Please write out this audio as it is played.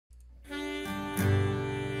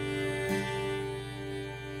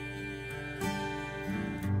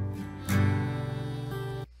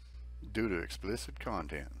Due to explicit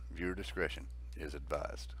content, viewer discretion is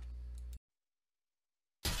advised.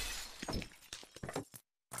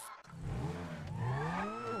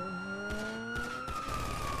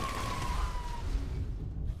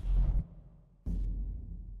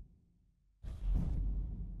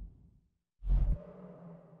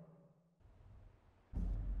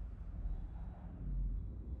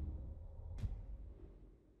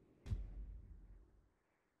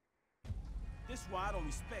 This is why I don't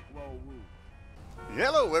respect road rules.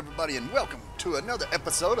 Hello everybody and welcome to another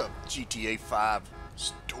episode of GTA-5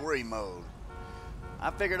 Story Mode.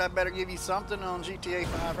 I figured I'd better give you something on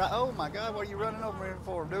GTA-5. Right? Oh my god, what are you running over here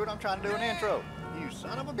for, dude? I'm trying to do an intro. You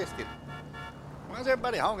son of a biscuit. Why's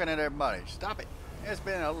everybody honking at everybody? Stop it. It's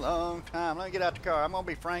been a long time. Let me get out the car. I'm going to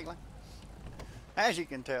be Franklin. As you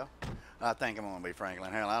can tell, I think I'm going to be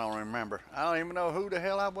Franklin. Hell, I don't remember. I don't even know who the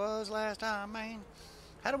hell I was last time, man.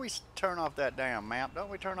 How do we turn off that damn map?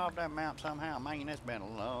 Don't we turn off that map somehow? Man, it's been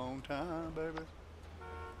a long time, baby.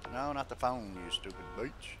 No, not the phone, you stupid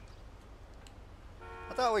bitch.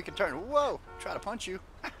 I thought we could turn... Whoa! Try to punch you.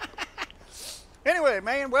 Anyway,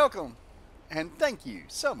 man, welcome. And thank you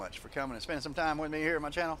so much for coming and spending some time with me here on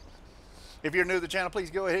my channel. If you're new to the channel,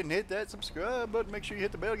 please go ahead and hit that subscribe button. Make sure you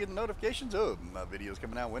hit the bell to get the notifications of my videos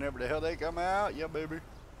coming out whenever the hell they come out. Yeah, baby.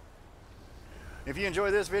 If you enjoy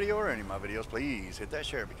this video or any of my videos, please hit that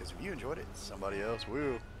share, because if you enjoyed it, somebody else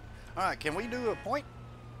will. Alright, can we do a point?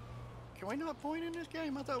 Can we not point in this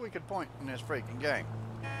game? I thought we could point in this freaking game.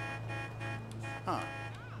 Huh.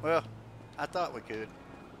 Well, I thought we could.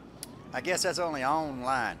 I guess that's only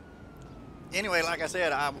online. Anyway, like I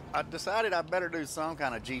said, I decided I better do some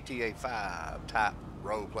kind of GTA 5 type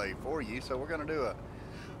roleplay for you. So we're going to do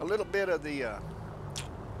a little bit of the,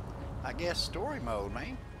 I guess, story mode,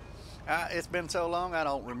 man. It's been so long I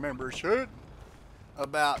don't remember shit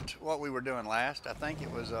about what we were doing last. I think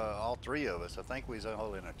it was all three of us. I think we was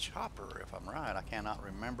all in a chopper, if I'm right. I cannot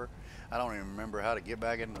remember. I don't even remember how to get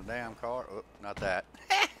back in the damn car. Oh, not that.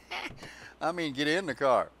 I mean, get in the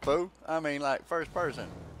car, fool. I mean, like first person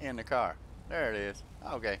in the car. There it is.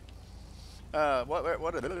 Okay. The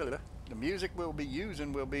music we'll be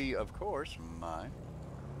using will be, of course, mine.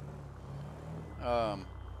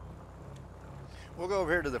 We'll go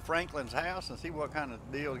over here to the Franklin's house and see what kind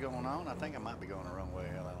of deal is going on. I think I might be going the wrong way.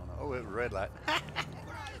 Hell, I don't know. Oh, it was a red light.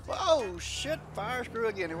 Oh, shit. Fire screw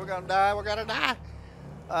again. We're going to die. We're going to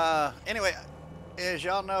die. Anyway, as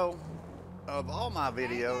y'all know, of all my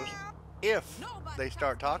videos, if they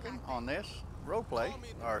start talking on this roleplay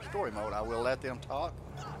or story mode, I will let them talk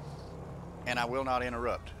and I will not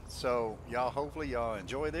interrupt. So, y'all, hopefully y'all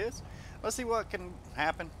enjoy this. Let's see what can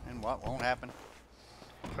happen and what won't happen.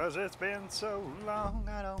 Because it's been so long,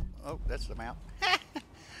 I don't... Oh, that's the map.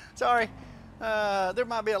 Sorry. There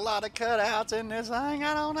might be a lot of cutouts in this thing.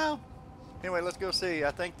 I don't know. Anyway, let's go see.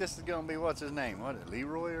 I think this is going to be... What's his name? What is it?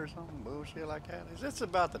 Leroy or something? Bullshit like that? Is this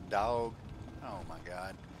about the dog? Oh, my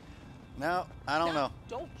God. No, I don't know.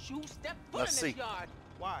 Don't you step foot Let's in this see. yard.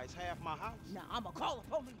 Why? It's half my house. Now, I'm going to call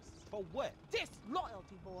the police. For what?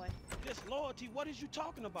 Disloyalty, boy. Disloyalty? What is you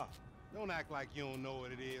talking about? Don't act like you don't know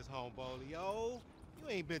what it is, homeboy. Yo, you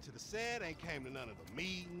ain't been to the set, ain't came to none of the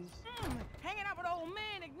meetings. Hanging out with old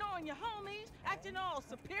men, ignoring your homies, acting all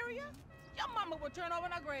superior? Your mama would turn over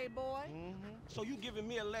in her grave, boy. So you giving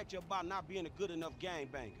me a lecture about not being a good enough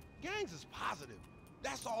gangbanger? Gangs is positive.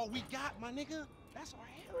 That's all we got, my nigga. That's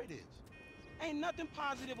our heritage. Ain't nothing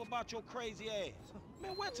positive about your crazy ass.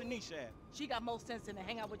 Man, where Tanisha at? She got more sense than to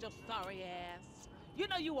hang out with your sorry ass. You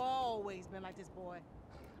know you always been like this, boy.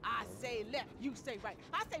 I say left, you say right.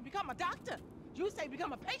 I say become a doctor. You say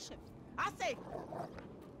become a patient. I say,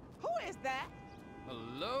 who is that?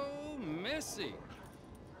 Hello, Missy.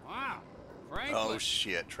 Wow, Franklin. Oh,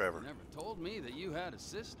 shit, Trevor. Never told me that you had a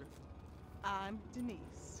sister. I'm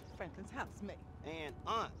Denise, Franklin's housemate. And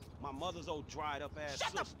Aunt, my mother's old dried up ass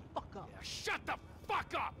Shut the sister. fuck up. Yeah, shut the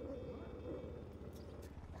fuck up!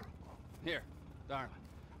 Here, darling,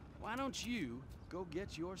 why don't you go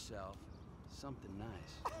get yourself something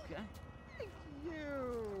nice, okay? Thank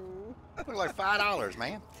you. That looks like $5,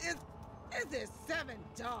 man. Is it $7?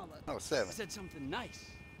 Oh, I 7. said something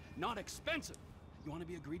nice, not expensive. You want to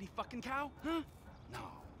be a greedy fucking cow, huh? No.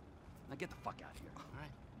 Now get the fuck out of here, all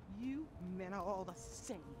right? You men are all the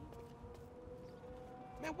same.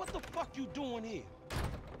 Man, what the fuck you doing here?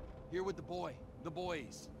 Here with the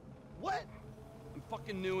boys. What? I'm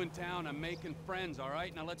fucking new in town. I'm making friends, all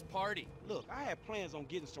right? Now let's party. Look, I had plans on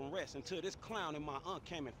getting some rest until this clown and my aunt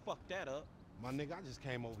came and fucked that up. My nigga, I just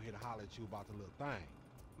came over here to holler at you about the little thing.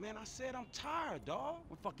 Man, I said I'm tired, dawg.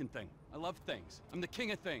 What fucking thing? I love things. I'm the king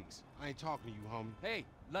of things. I ain't talking to you, homie. Hey,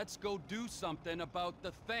 let's go do something about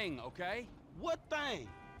the thing, okay? What thing?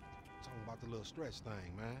 Talking about the little stretch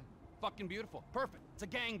thing, man. Fucking beautiful. Perfect. It's a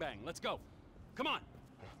gangbang. Let's go. Come on.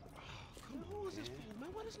 Who is this fool, man?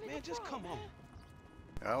 What is nigga Man, just come on.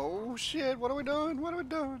 Oh shit, what are we doing? What are we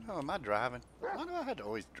doing? Oh, am I driving? Why do I have to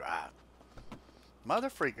always drive? Mother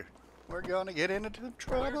freaker. We're gonna get into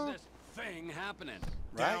trouble. Where's this thing happening?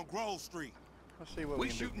 Right? Down Grove Street. Let's see what We we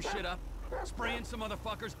can do. shooting shit up, spraying some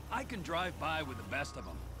motherfuckers. I can drive by with the best of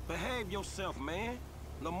them. Behave yourself, man.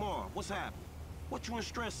 Lamar, what's happening? What you in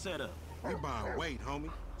stress set up? We buying weight,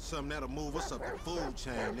 homie. Something that'll move us up the food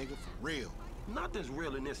chain, nigga, for real. Nothing's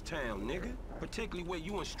real in this town, nigga. Particularly where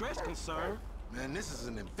you and stress concerned. Man, this is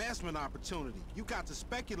an investment opportunity. You got to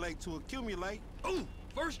speculate to accumulate. Ooh,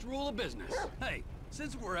 first rule of business. Hey,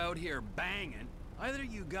 since we're out here banging, either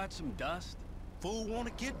you got some dust? Fool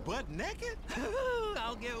wanna get butt naked?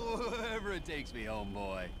 I'll get wherever it takes me,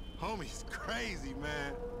 homeboy. Homie's crazy,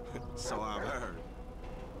 man. So I've heard.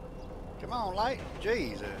 Come on, Light.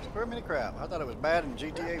 Jesus. Screw me the crap. I thought it was bad in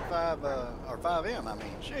GTA 5, or 5M, I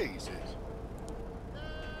mean. Jesus.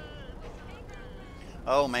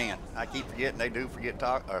 Oh, man. I keep forgetting they do forget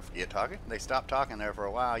talking. They stop talking there for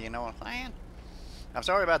a while, you know what I'm saying? I'm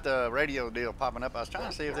sorry about the radio deal popping up. I was trying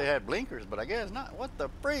to see if they had blinkers, but I guess not. What the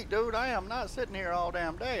freak, dude? I am not sitting here all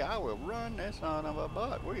damn day. I will run this son of a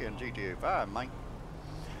butt. We're in GTA 5, man.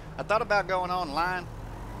 I thought about going online,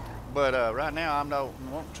 but right now I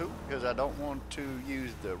don't want to because I don't want to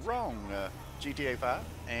use the wrong GTA 5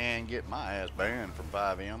 and get my ass banned from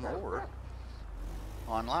 5M or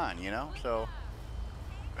online, you know? So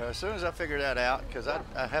as soon as I figure that out, because I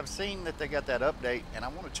have seen that they got that update and I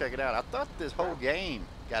want to check it out. I thought this whole game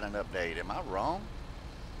got an update. Am I wrong?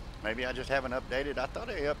 Maybe I just haven't updated. I thought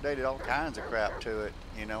they updated all kinds of crap to it,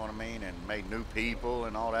 you know what I mean, and made new people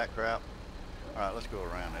and all that crap. All right, let's go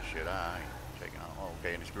around this shit. I ain't taking off. Oh,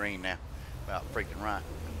 okay, and it's green now. About freaking right.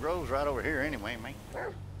 The road's right over here anyway, man.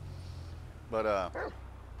 But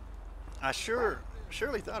I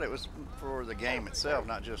surely thought it was for the game itself,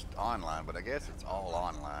 not just online, but I guess it's all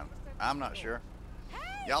online. I'm not sure.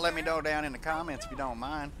 Y'all let me know down in the comments if you don't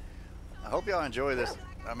mind. I hope y'all enjoy this.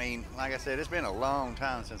 I mean, like I said, it's been a long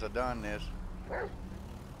time since I've done this.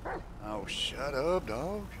 Oh, shut up,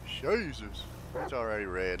 dog. Jesus. It's already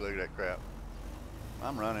red. Look at that crap.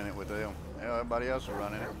 I'm running it with them. Everybody else is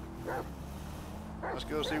running it. Let's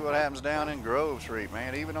go see what happens down in Grove Street,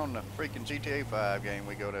 man. Even on the freaking GTA 5 game,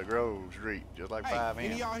 we go to Grove Street, just like 5M.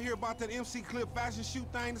 Any of y'all hear about that MC Clip fashion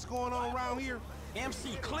shoot thing that's going on around here?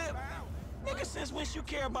 MC Clip? Nigga, since when you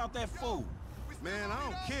care about that fool? Man, I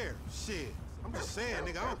don't care. Shit. I'm just saying,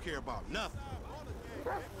 nigga, I don't care about nothing.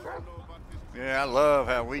 Yeah, I love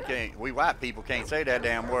how we white people can't say that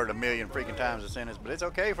damn word a million freaking times a sentence, but it's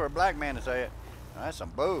okay for a black man to say it. That's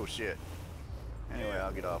some bullshit. Anyway,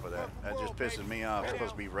 I'll get off of that. That just pisses me off. It's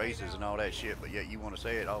supposed to be racist and all that shit, but yet you want to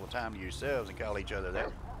say it all the time to yourselves and call each other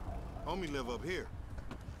that. Homie live up here.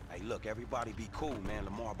 Hey, look, everybody be cool, man.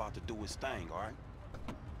 Lamar about to do his thing, all right?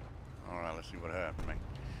 All right, let's see what happens, man.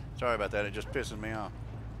 Sorry about that. It just pisses me off.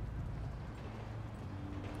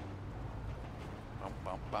 Bum,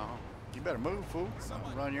 bum, bum. You better move, fool.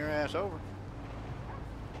 I'll run your ass over.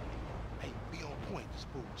 Hey, be on point. This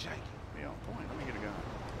fool janky. Be on point. Let me get a gun.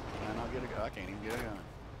 Man, I'll get a gun. I can't even get a gun.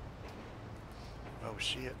 Oh,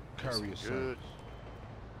 shit. Courier Good. service.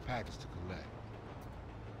 Package to collect.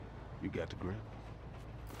 You got the grip?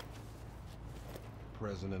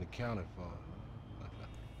 Present and accounted for.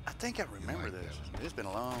 I think I remember like this. that? It's been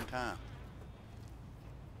a long time.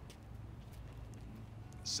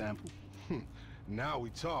 Sample? Now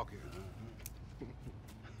we talking.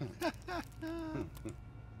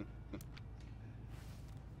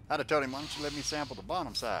 I'd have told him, why don't you let me sample the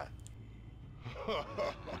bottom side?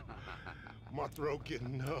 My throat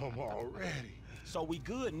getting numb already. So we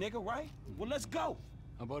good, nigga, right? Well, let's go.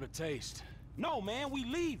 How about a taste? No, man, we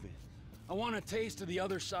leaving. I want a taste of the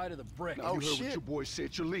other side of the brick. Oh, shit. boy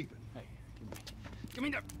said you're leaving. Hey, give me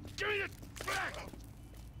the back!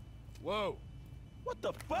 Whoa. What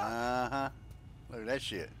the fuck? Uh-huh. Look at that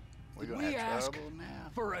shit. We're Did gonna we have ask trouble now.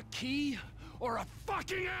 for a key or a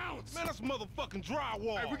fucking ounce? Man, that's motherfucking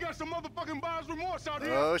drywall. Hey, we got some motherfucking buyer's remorse out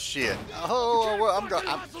here. Oh shit! Oh, well,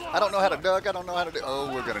 I don't know how to duck. I don't know how to do.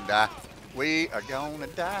 Oh, we're gonna die. We are gonna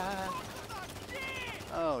die.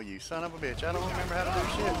 Oh, you son of a bitch! I don't remember how to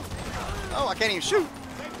do shit. Oh, I can't even shoot.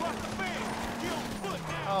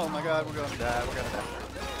 Oh my God, we're gonna die. We're gonna die.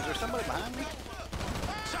 Is there somebody behind me?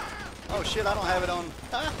 Oh shit! I don't have it on.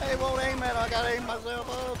 It won't aim at. I gotta aim myself.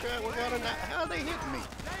 Oh crap! We're gonna die. How are they hitting me?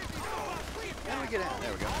 How do we get out?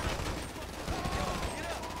 There we go.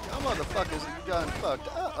 Y'all motherfuckers done fucked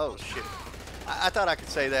up. Oh, shit. I thought I could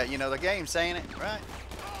say that. You know, the game's saying it, right?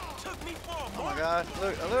 Oh, my God.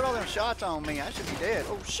 Look at all them shots on me. I should be dead.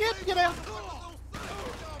 Oh, shit. Get out.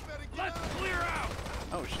 Let's clear out.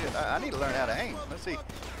 Oh, shit. I need to learn how to aim. Let's see.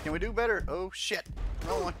 Can we do better? Oh, shit.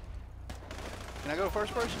 Wrong one. Can I go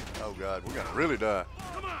first person? Oh, God. We're going to really die.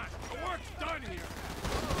 Come on, the work's done here.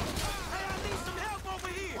 Hey, I need some help over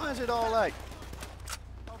here. Why is it all like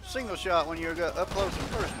single shot when you're up close and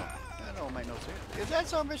personal? That don't make no sense. Is that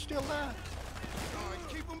some bitch still alive?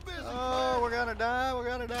 Keep them busy. Oh, we're gonna die. We're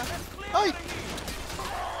gonna die. Hey!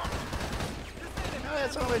 Now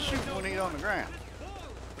that's only shooting when he's on the ground.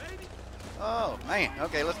 Oh, man.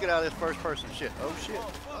 Okay, let's get out of this first person shit. Oh, shit.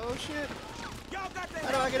 Oh, shit.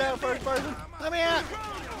 How do I get out of first person? Let me out!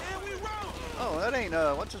 Oh, that ain't,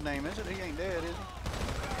 what's his name, is it? He ain't dead, is he?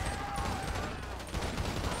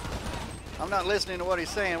 I'm not listening to what he's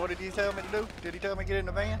saying. What did he tell me to do? Did he tell me to get in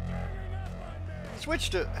the van? Switch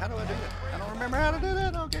to, how do I do it? I don't remember how to do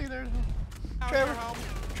that. Okay, there's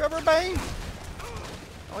Trevor Bain.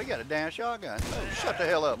 Oh, he got a damn shotgun. Oh, shut the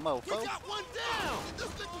hell up, mofo. We got one down.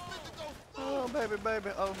 Oh, baby.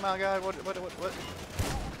 Oh, my God. What?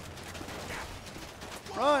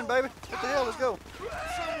 Run, baby. What the hell? Let's go.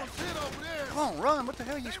 Someone's hit over there. Come on, run. What the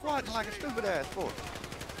hell are you squatting like a stupid ass for?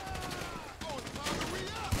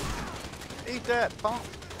 Eat that, punk.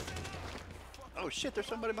 Oh, shit. There's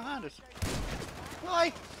somebody behind us.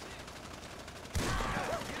 Why?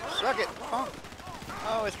 Suck it, punk.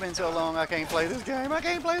 Oh, it's been so long. I can't play this game.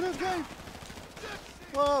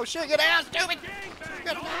 Whoa, shit. Get out, stupid.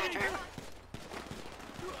 You're gonna die, Trevor.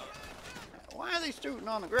 Why are they shooting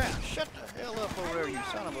on the ground? Shut the hell up over there, you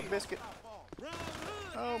son of a biscuit.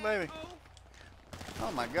 Oh, baby.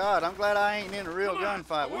 Oh, my God. I'm glad I ain't in a real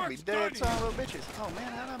gunfight. We'd be dead son of a bitches. Oh,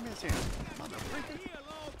 man. How'd I miss him? Motherfucker.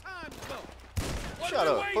 Shut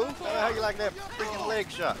up, fool. How you like that freaking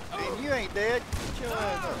leg shot? And you ain't dead. Get your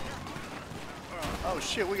ass up. Oh,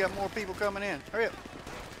 shit. We got more people coming in. Hurry up.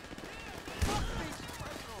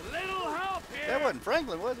 Little help here. That wasn't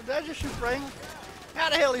Franklin, was it? Did I just shoot Franklin? How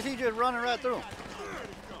the hell is he just running right through him?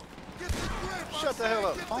 Shut the hell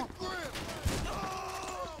up, punk.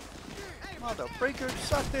 Mother freaker,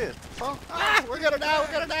 suck this, punk. Ah, we're gonna die.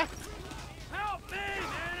 Help me, man.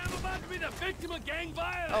 I'm about to be the victim of gang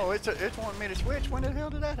violence. Oh, it's wanting me to switch. When the hell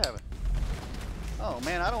did that happen? Oh,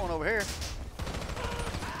 man, I don't want over here.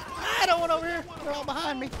 They're all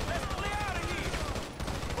behind me.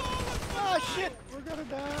 Oh, shit. We're gonna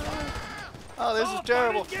die. Oh, this is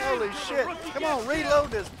terrible. Holy shit. Come on,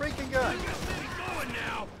 reload this freaking gun.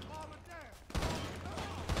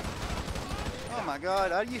 Oh, my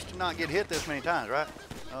God. I used to not get hit this many times, right?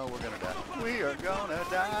 Oh, we're going to die. We are going to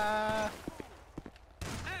die.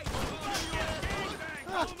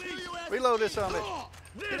 Ah, reload this on it.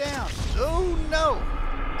 Get down. Oh, no.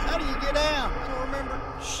 How do you get down? I don't remember.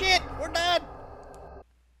 Shit, we're dead.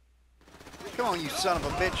 Come on, you son of a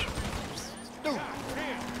bitch. Dude.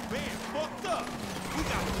 Man, fucked up. We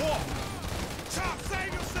got walk. Chop,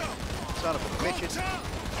 save yourself. Son of a bitches.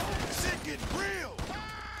 Shit getting real.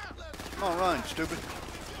 Come on, run, stupid.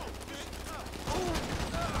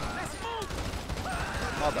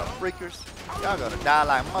 Mother freakers. Y'all gonna die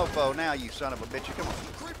like mofo now, you son of a bitch. Come on.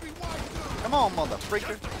 Come on, mother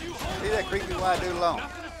freaker. Leave that creepy white dude alone.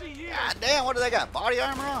 God damn, what do they got? Body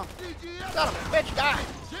armor on? Son of a bitch, die.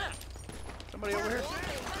 Somebody over here?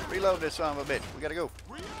 Reload this son of a bitch. We gotta go.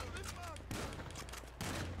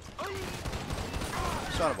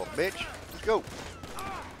 Son of a bitch. Let's go.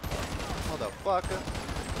 Motherfucker.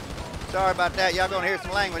 Sorry about that. Y'all gonna hear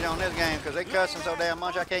some language on this game because they cussing so damn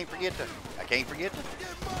much I can't forget. I keep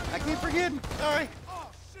forgetting. Sorry.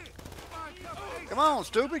 Come on,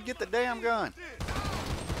 stupid. Get the damn gun.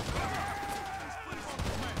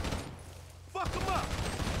 Fuck him up.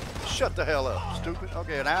 Shut the hell up, stupid.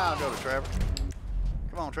 Okay, now I'll go to Trevor.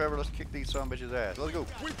 Come on, Trevor. Let's kick these son of bitches' ass. Let's go.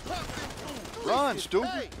 Run,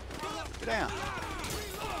 stupid. Get down.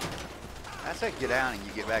 I said get down and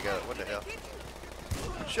you get back up. What the hell?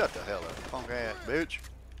 Shut the hell up, punk ass bitch.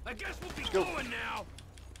 I guess we'll be go. going now.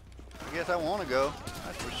 I guess I want to go.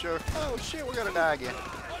 That's for sure. Oh shit, we're gonna die again.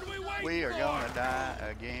 We are gonna die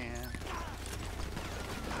again.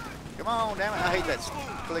 Come on, damn it. I hate that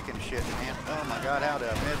clicking shit, man. Oh my God, how did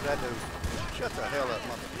I miss that dude? Shut the hell up,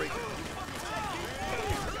 motherfucker.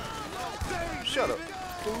 Shut up,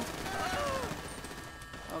 fool.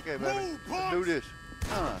 Okay, baby. Let's do this.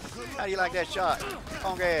 How do you like that shot?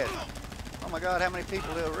 Punk ass. Oh my God, how many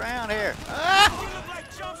people live around here? Ah!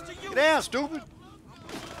 Get down, stupid.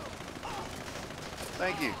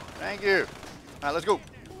 Thank you. All right, let's go.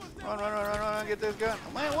 Run, get this gun.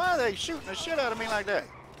 Oh, man, why are they shooting the shit out of me like that?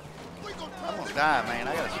 I'm gonna die, man.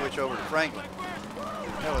 I gotta switch over to Franklin.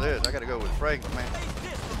 Hell it is, I gotta go with Franklin, man.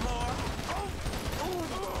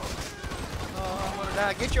 Oh, I'm gonna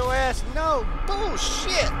die. Get your ass. No,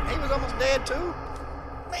 bullshit. He was almost dead too.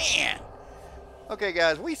 Man. Okay,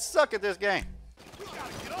 guys, we suck at this game.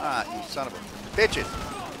 Alright, you son of a bitches.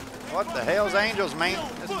 What the hell's angels, man?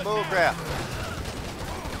 This is bullcrap.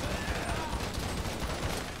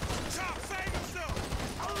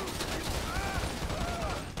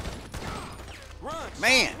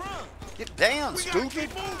 Man, get down, stupid.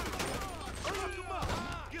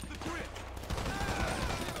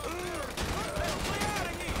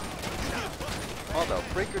 Oh, the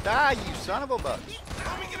freaker die, you son of a bitch.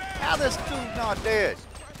 How this dude's not dead?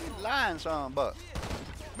 He's lying, son of a buck.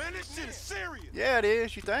 Man, this shit is serious. Yeah, it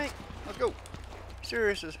is, you think? Let's go.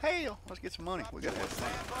 Serious as hell. Let's get some money. We got that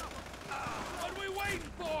money. What are we waiting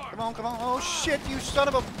for? Come on, come on. Oh, shit, you son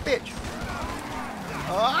of a bitch.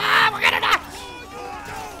 Ah, we're gonna die.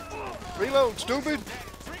 Reload, stupid.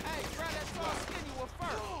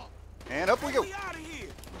 And up we go.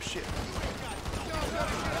 Oh, shit.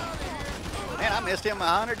 Man, I missed him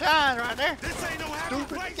 100 times right there.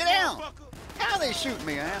 Stupid. Get down. How are they shooting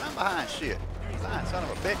me, man? I'm behind shit. Lying son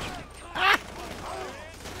of a bitch. Ah!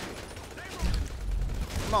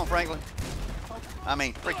 Come on, Franklin. I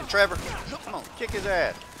mean, freaking Trevor. Come on, kick his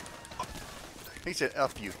ass. He said,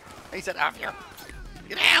 F you. He said, F you.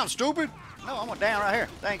 Get down, stupid. No, I'm going down right here.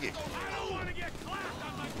 Thank you.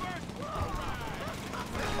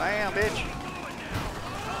 Bam, bitch.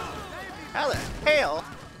 How the hell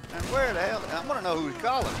and where the hell? I want to know who's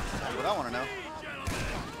calling. That's what I want to know.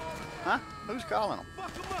 Huh? Who's calling them?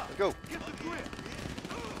 Let's go.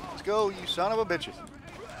 Let's go, you son of a bitches.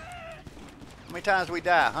 How many times we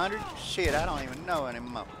die? 100? Shit, I don't even know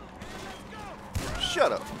anymore.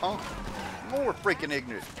 Shut up, punk. More freaking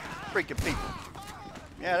ignorant. Freaking people.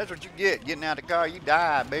 Yeah, that's what you get. Getting out of the car, you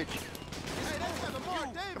die, bitch.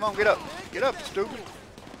 Come on, get up. Get up, stupid.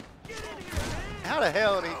 How the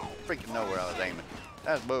hell did he freaking know where I was aiming?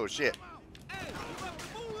 That's bullshit.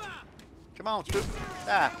 Come on, stupid.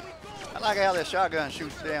 Die. I like how this shotgun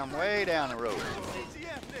shoots down way down the road.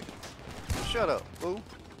 Shut up, fool.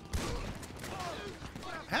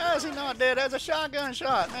 How is he not dead? That's a shotgun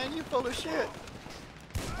shot, man. You full of shit.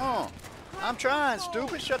 Oh, I'm trying,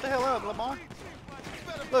 stupid. Shut the hell up, Lamar.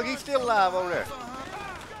 Look, he's still alive over there.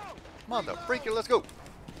 Mother freaker, let's go.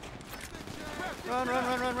 Run, run,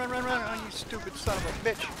 run, run, run, run, run. Oh, you stupid son of a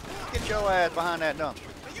bitch. Get your ass behind that dumpster.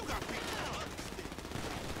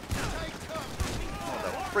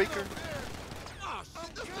 Mother freaker.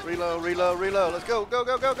 Reload, reload, reload. Let's go, go,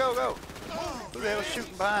 go, go, go, go. Who the hell's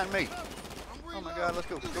shooting behind me? Oh my God, let's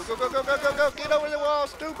go. Go, go, go, go, go, go, go. Get over the wall,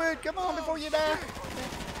 stupid. Come on before you die.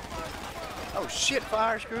 Oh shit,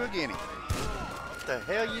 fire screw again. What the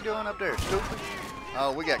hell you doing up there, stupid?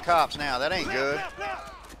 Oh, we got cops now. That ain't good.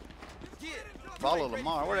 Follow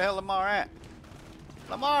Lamar. Where the hell Lamar at?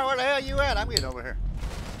 Lamar, where the hell you at? I'm getting over here.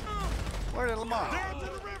 Where did Lamar?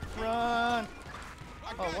 Run.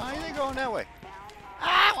 Oh, why are they going that way?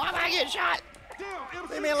 Ah, why am I getting shot?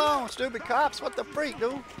 Leave me alone, stupid cops. What the freak,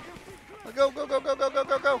 dude? Let's go, go, go, go, go, go,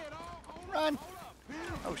 go, go. Run.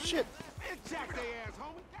 Oh, shit.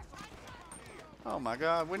 Oh, my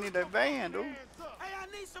God. We need that van, dude. Hey, I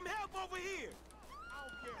need some help over here.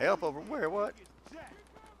 Help over where? What?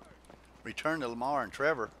 Return to Lamar and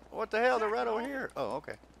Trevor. What the hell? They're right over here. Oh,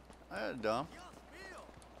 okay. That's dumb.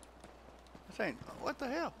 This ain't. What the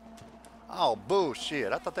hell? Oh,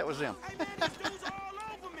 bullshit. I thought that was them. Hey, man, these dudes are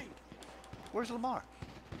all over me. Where's Lamar?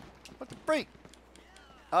 What the freak?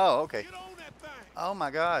 Oh, okay. Get on that thing. Oh, my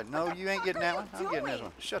God. No, you ain't getting that one. I'm getting this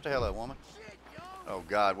one. Shut the hell up, woman. Oh,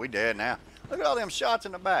 God. We dead now. Look at all them shots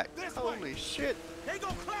in the back. Holy shit. They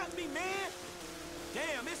gonna clap me, man.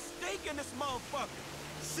 Damn, it's steak in this motherfucker.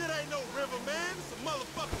 Shit ain't no river, man. It's a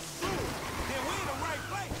motherfucking sewer. Then we in the right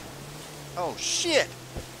place. Oh, shit.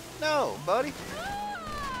 No, buddy.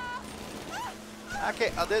 I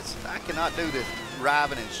can't. I cannot do this.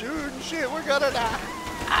 Driving and shooting. Shit, we're gonna die.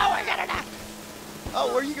 Oh, we're gonna die.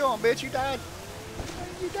 Oh, where you going, bitch? You died.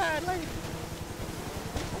 You died, lady.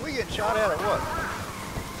 Are we getting shot at or what?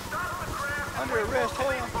 Under arrest,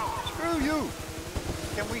 hell. Screw you.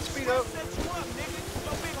 Can we speed up? Set you up, nigga.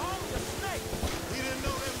 Your big homie a snake. We didn't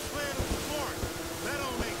know they was playing us smart. That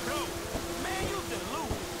don't make dope. Man, you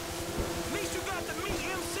delusional. At least you got to meet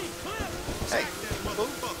MC Clip. Hey, That fool.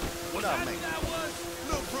 motherfucker. What up, mate? That was.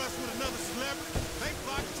 Little brush with another celebrity. They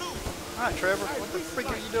block too. All right, Trevor. What the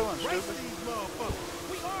freak are you doing, Race stupid? these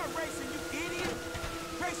motherfuckers. We are racing, you idiot.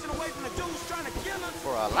 Race racing away from the dudes trying to kill us.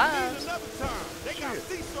 For our Need lives. another term. They got Shit.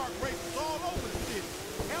 sea shark races all over the city.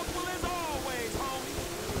 Helpful as always, homie.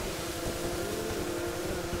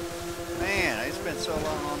 Man, it's been so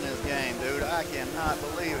long on this game, dude. I cannot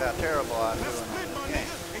believe how terrible I'm Let's doing split, on my this game.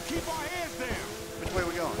 nigga, and keep our heads down. Which way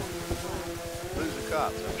we going? Lose the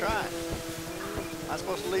cops. I'm trying. Am I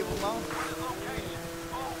supposed to leave them alone?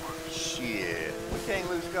 Shit. We can't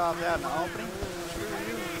lose cops out in the opening. Screw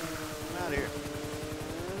you. I'm out of here.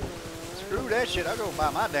 Screw that shit. I'll go by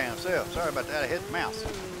my damn self. Sorry about that. I hit the mouse.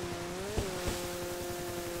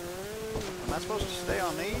 Am I supposed to stay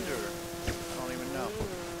on these or? I don't even know.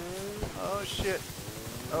 Oh shit.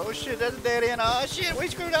 Oh shit. That's a dead end. Oh shit. We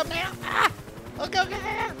screwed up now. Ah! Let's go.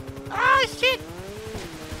 Oh shit.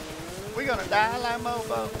 We're gonna die like a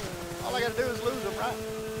mofo. All I gotta do is lose them, right?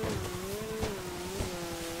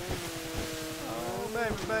 Oh,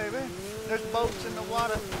 baby, baby. There's boats in the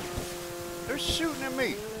water. They're shooting at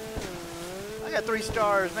me. I got 3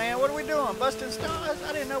 stars, man. What are we doing? Busting stars?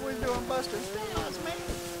 I didn't know we was doing busting stars, man.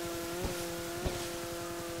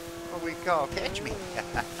 What we call catch me.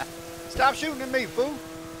 Stop shooting at me, fool.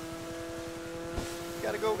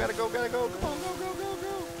 Gotta go, gotta go, gotta go. Come on, go, go, go,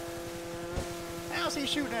 go. How's he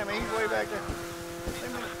shooting at me? He's way back there.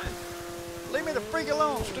 Leave me the freak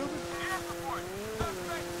alone, stupid.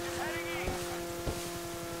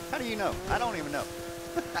 How do you know? I don't even know.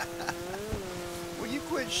 Will you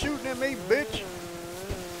quit shooting at me, bitch?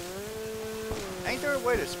 Ain't there a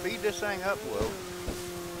way to speed this thing up? Whoa.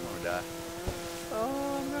 I'm gonna die.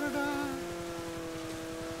 Oh, I'm gonna die.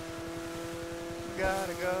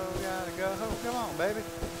 Gotta go, gotta go. Come on, baby.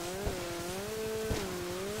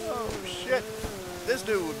 Oh, shit. This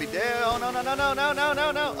dude would be dead. Oh, no, no, no, no, no, no,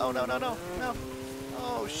 no, no. Oh, no, no, no, no.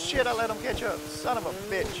 Oh, shit, I let him catch up. Son of a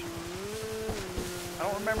bitch. I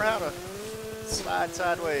don't remember how to slide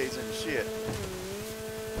sideways and shit.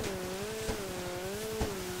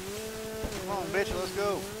 Come on, bitch, let's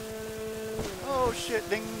go. Oh, shit,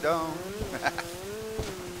 ding dong.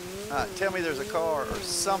 Tell me there's a car or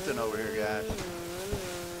something over here, guys.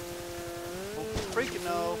 Oh, freaking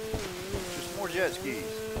no. Just more jet skis.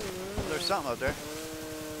 Oh, there's something out there.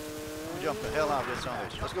 I'm jump the hell out of this on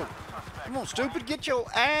this. Let's go. Come on, stupid. Get your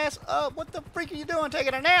ass up. What the freak are you doing?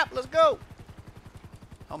 Taking a nap. Let's go.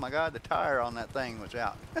 Oh, my God. The tire on that thing was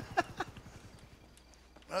out.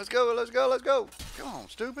 Let's go. Let's go. Let's go. Come on,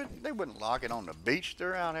 stupid. They wouldn't lock it on the beach.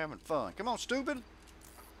 They're out having fun. Come on, stupid.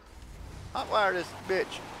 Hotwire this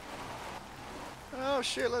bitch. Oh,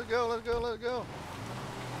 shit. Let's go. Let's go. Let's go.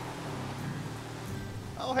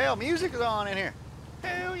 Oh, hell. Music is on in here.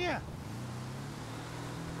 Hell, yeah.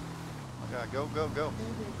 Oh, God. Go, go, go.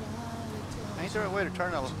 Ain't there a way to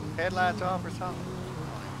turn the headlights off or something? I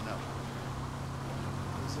don't even know.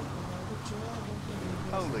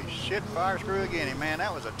 Holy shit, fire screw again, man.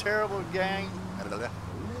 That was a terrible game.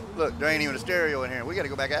 Look, there ain't even a stereo in here. We gotta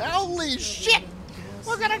go back out. Holy shit!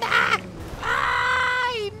 We're gonna die!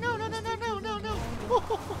 Ah! No, no, no, no, no, no, no.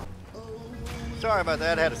 Sorry about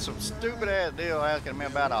that. I had some stupid ass deal asking me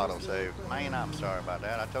about autosave. Man, I'm sorry about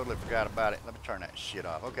that. I totally forgot about it. Let me turn that shit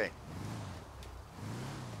off. Okay.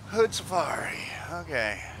 Hood Safari.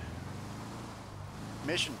 Okay.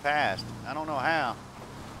 Mission passed. I don't know how.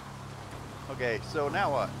 Okay, so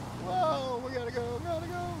now what? Whoa, we gotta go, gotta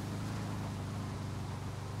go.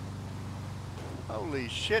 Holy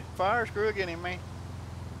shit, fire screw again, man.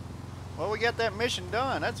 Well, we got that mission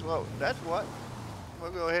done. That's what.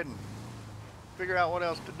 We'll go ahead and figure out what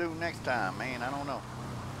else to do next time, man. I don't know.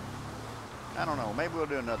 I don't know. Maybe we'll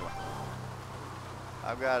do another one.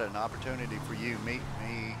 I've got an opportunity for you. Meet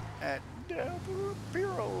me at Del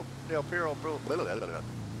Puro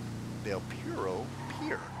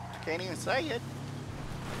Pier. Can't even say it.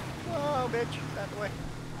 Whoa, bitch. Out the way.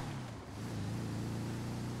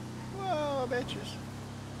 Whoa, bitches.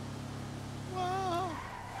 Whoa.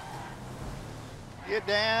 Get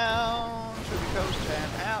down to the coast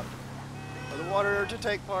and out of the water to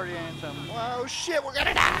take part in some. Whoa, shit. We're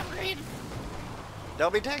gonna die.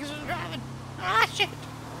 Don't be Texas driving. Ah, shit.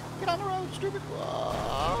 Get on the road, stupid. Whoa,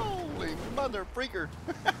 holy mother freaker.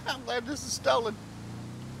 I'm glad this is stolen.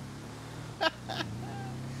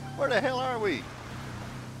 Where the hell are we?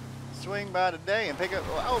 Swing by today and pick up.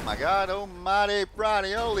 Oh my God, almighty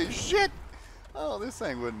Friday. Holy shit. Oh, this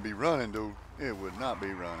thing wouldn't be running, dude. It would not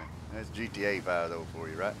be running. That's GTA-5 though for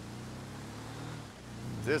you, right?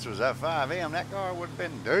 If this was at 5 a.m., that car would have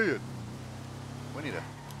been dead. We need a.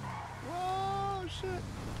 Whoa, shit.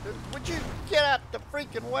 Would you get out the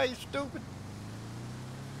freaking way, stupid?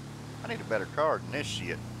 I need a better car than this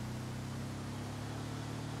shit.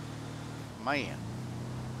 Man.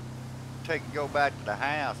 Go back to the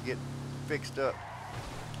house, get fixed up.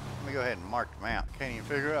 Let me go ahead and mark them out. Can't even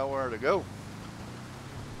figure out where to go.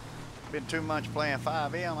 Been too much playing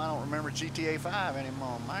 5M. I don't remember GTA-5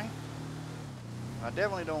 anymore, man. I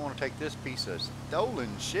definitely don't want to take this piece of stolen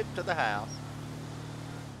shit to the house.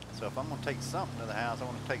 So if I'm going to take something to the house, I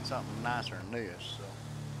want to take something nicer than this. So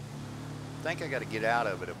I think I got to get out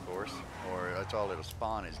of it, of course, or that's all it'll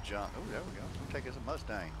spawn is junk. Oh, there we go. We'll take us a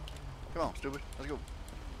Mustang. Come on, stupid. Let's go.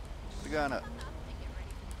 Put the gun up.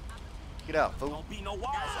 Get out, fool. Don't be no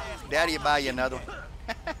wise ass. Daddy will buy you another one.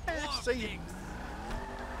 See you.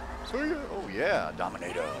 See ya. Oh, yeah.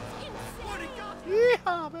 Dominator.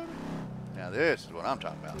 Yeehaw, baby. Now this is what I'm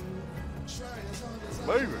talking about.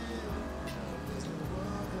 Baby.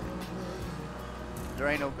 There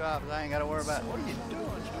ain't no cops. I ain't got to worry about it. What are you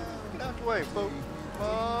doing? Get out the way, fool.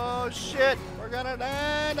 Oh, shit. We're going to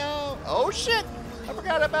die. No. Oh, shit. I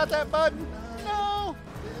forgot about that button. No.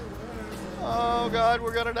 Oh, God.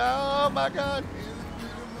 We're going to die. Oh, my God.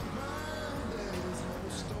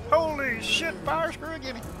 Holy shit. Fire screw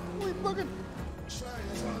again. What are you booking?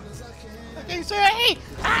 I can't say, hey.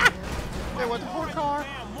 Ah. There was a poor car.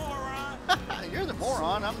 You're the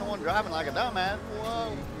moron. I'm the one driving like a dumbass.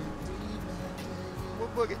 Whoa. We'll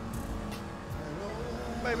book it.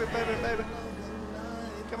 Baby, baby, baby.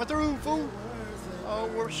 Coming through, fool. Oh,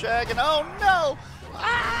 we're shagging. Oh, no.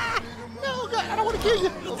 Ah! No, God, I don't want to kill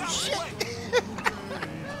you. Oh, shit.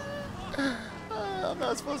 I'm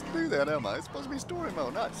not supposed to do that, am I? It's supposed to be story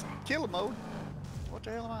mode, not killer mode. What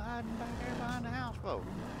the hell am I hiding back here behind the house for?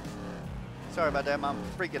 Sorry about that. My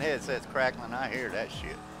freaking headset's crackling. I hear that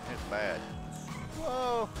shit. It's bad.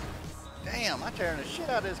 Whoa. Damn, I'm tearing the shit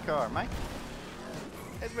out of this car, man.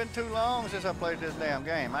 It's been too long since I played this damn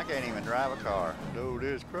game. I can't even drive a car. Dude,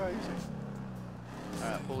 this is crazy.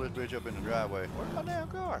 Alright, pull this bitch up in the driveway. Where's my damn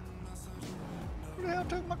car? Who the hell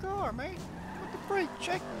took my car, man? What the freak?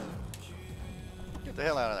 Check. Get the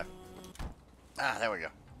hell out of there. Ah, there we go.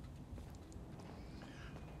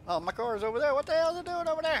 Oh, my car's over there. What the hell is it doing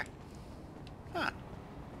over there? Huh.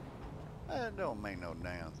 That don't make no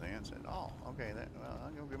damn sense at all. Okay, well,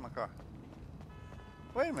 I'll go get my car.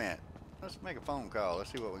 Wait a minute. Let's make a phone call.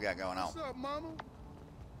 Let's see what we got going on. What's up, mama?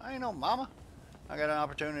 I ain't no mama. I got an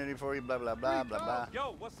opportunity for you, blah, blah, blah, blah, blah.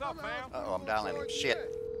 Yo, what's up, fam? Uh-oh, I'm dialing him.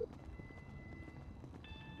 Shit.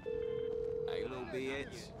 Hey, little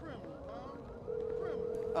bitch.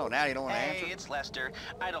 Oh, now you don't want to Hey, answer? it's Lester.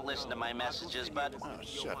 I don't listen to my messages, but... Oh,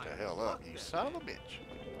 shut the hell up, you son of a bitch.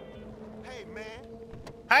 Hey, man.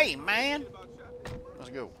 Hey, man.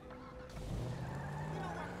 Let's go.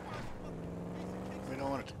 We don't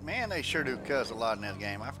want to... Man, they sure do cuss a lot in this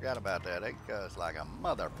game. I forgot about that. They cuss like a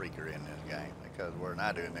mother freaker in this game. They cuss worse than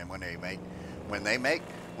I do. And then when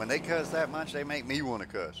they cuss that much, they make me want to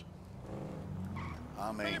cuss.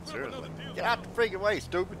 I mean, seriously. Get out the freaking way,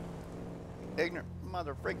 stupid. Ignorant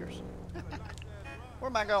mother freakers. Where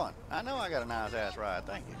am I going? I know I got a nice ass ride.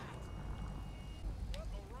 Thank you.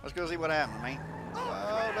 Let's go see what happened to me.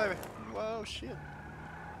 Oh, baby. Whoa, shit.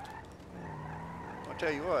 I'll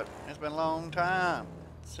tell you what, it's been a long time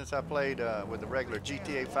since I played with the regular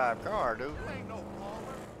GTA-5 car, dude.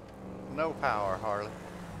 No power, hardly.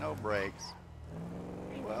 No brakes.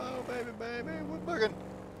 Whoa, baby, baby, we're bugging.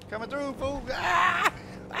 Coming through, fool. Ah!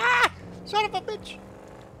 Ah! Son of a bitch.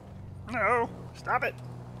 No, stop it.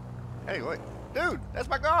 Hey, wait. Dude, that's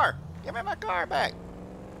my car. Give me my car back.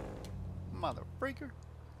 Mother freaker.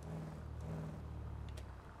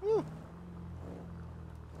 Woo.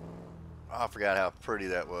 Oh, I forgot how pretty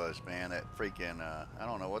that was, man. That freaking, I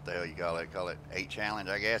don't know what the hell you call it. Call it 8 challenge,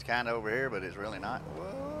 I guess, kind of over here, but it's really not.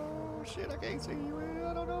 Whoa, shit, I can't see you.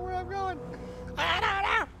 I don't know where I'm going. I don't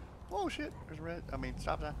know. Whoa, shit, there's red. I mean,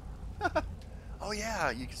 stop sign. Oh, yeah,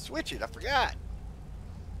 you can switch it. I forgot.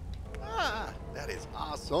 Ah, that is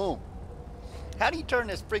awesome. How do you turn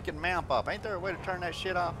this freaking mount off? Ain't there a way to turn that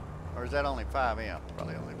shit off? Or is that only 5M?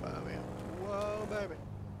 Probably only 5M. Whoa, baby.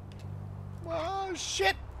 Whoa,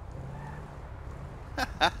 shit.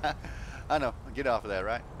 I know. Get off of that,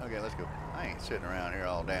 right? Okay, let's go. I ain't sitting around here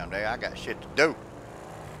all damn day. I got shit to do.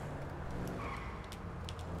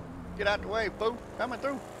 Get out the way, fool. Coming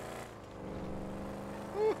through.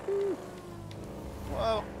 Woo-hoo.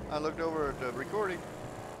 Well, I looked over at the recording.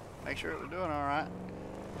 Make sure it was doing all right.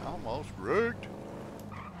 Almost wrecked.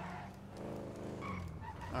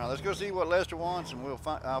 All right, let's go see what Lester wants, and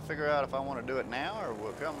I'll figure out if I want to do it now or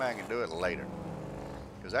we'll come back and do it later.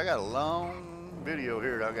 Because I got a long video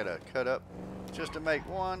here that I got to cut up just to make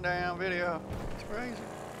one damn video. It's crazy.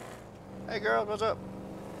 Hey, girls, what's up?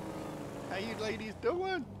 How you ladies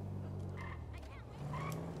doing?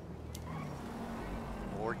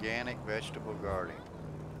 Organic vegetable gardening.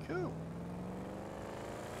 Cool.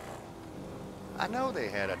 I know they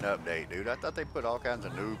had an update, dude. I thought they put all kinds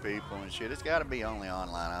of new people and shit. It's got to be only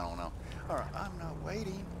online. I don't know. All right, I'm not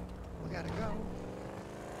waiting. We got to go.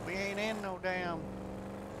 We ain't in no damn...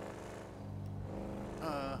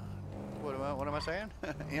 what am I saying?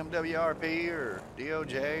 MWRP or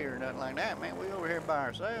DOJ or nothing like that, man. We over here by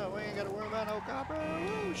ourselves. We ain't got to worry about no copper.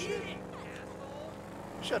 Oh, shit.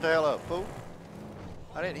 Shut the hell up, fool.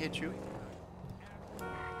 I didn't hit you.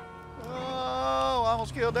 Oh, I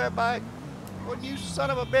almost killed that bike. Well, you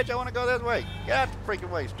son of a bitch, I want to go this way. Get out the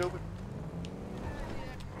freaking way, stupid.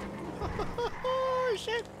 Oh,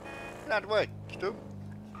 shit. Get out the way, stupid.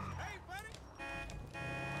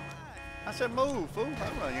 I said move, fool.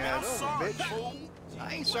 I'll run your ass over, bitch.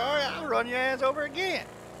 I ain't sorry. I'll run your ass over again.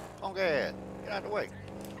 Punk ass. Get out the way.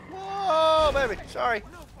 Whoa, baby. Sorry.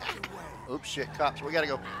 Oops, shit. Cops. We gotta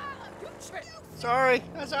go. Sorry.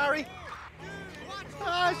 I'm sorry.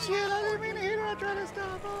 Oh, shit. I didn't mean to hit her. I tried to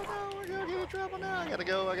stop. Oh, no. We're gonna get in trouble now. I gotta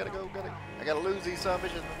go. I gotta lose these son of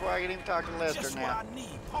bitches before I can even talk to Lester Just now. what I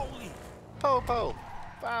need. Police. Po-po.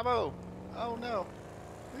 5-0. Oh, no.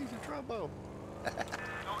 He's in trouble.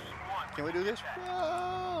 Can we do this?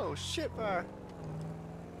 Whoa, shit fire.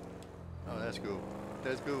 Oh, that's cool.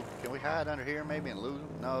 That's cool. Can we hide under here maybe and lose them?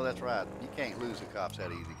 No, that's right. You can't lose the cops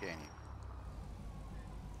that easy, can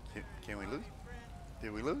you? Can we lose them?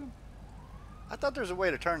 Did we lose them? I thought there was a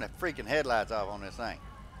way to turn the freaking headlights off on this thing.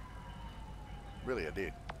 Really, I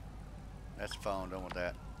did. That's the phone. Don't want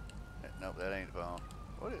that. Nope, that ain't the phone.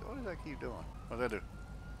 What does that keep doing? What does that do?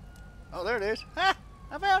 Oh, there it is. Ha!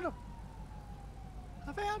 I found him.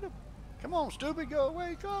 I found him. Come on, stupid, go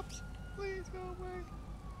away, cops. Please go away.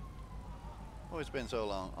 Oh, it's been so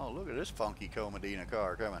long. Oh, look at this funky Comedina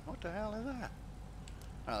car coming. What the hell is that?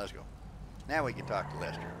 All right, let's go. Now we can talk to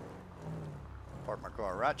Lester. Park my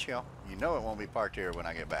car right here. You know it won't be parked here when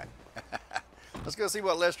I get back. Let's go see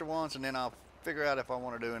what Lester wants, and then I'll figure out if I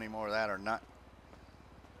want to do any more of that or not.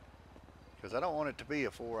 Because I don't want it to be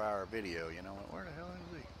a 4-hour video, you know. Where the hell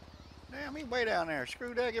is he? Damn, he's way down there.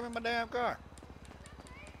 Screw that. Give me my damn car.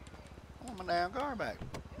 I want my damn car back.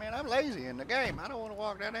 Man, I'm lazy in the game. I don't want to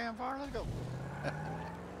walk that damn far. Let's go.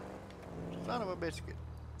 Son of a biscuit.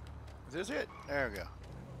 Is this it? There we go.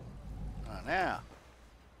 Now.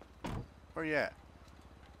 Where you at?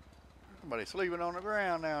 Somebody sleeping on the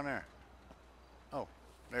ground down there. Oh,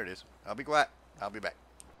 there it is. I'll be quiet. I'll be back.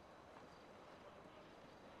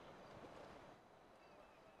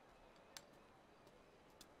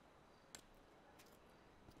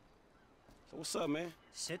 So what's up, man?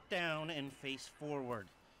 Sit down and face forward.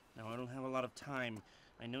 Now, I don't have a lot of time.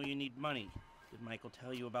 I know you need money. Did Michael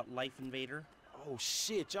tell you about Life Invader? Oh,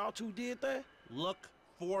 shit. Y'all two did that? Look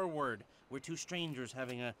forward. We're two strangers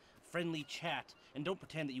having a friendly chat. And don't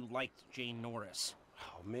pretend that you liked Jane Norris.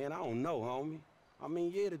 Oh, man, I don't know, homie. I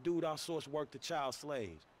mean, yeah, the dude outsourced work to child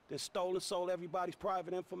slaves. Then stole and sold everybody's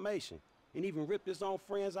private information. And even ripped his own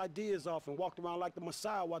friends' ideas off and walked around like the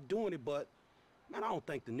Messiah while doing it, but... Man, I don't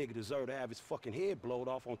think the nigga deserved to have his fucking head blowed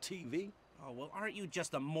off on TV. Oh, well, aren't you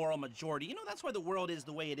just a moral majority? You know, that's why the world is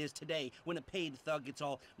the way it is today, when a paid thug gets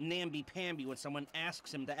all namby-pamby when someone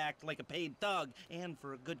asks him to act like a paid thug, and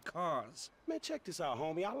for a good cause. Man, check this out,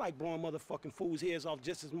 homie. I like blowing motherfucking fools' heads off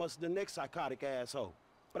just as much as the next psychotic asshole.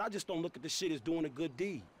 But I just don't look at this shit as doing a good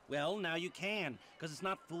deed. Well, now you can, because it's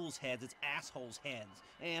not fools' heads, it's assholes' heads.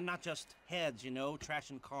 And not just heads, you know,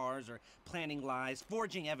 trashing cars or planning lies,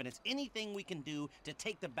 forging evidence, anything we can do to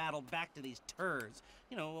take the battle back to these turds.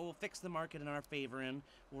 You know, we'll fix the market in our favor and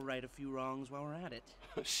we'll right a few wrongs while we're at it.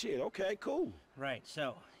 Shit, okay, cool. Right,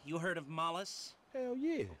 so, you heard of Mollis? Hell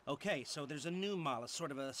yeah. Okay, so there's a new mollusk,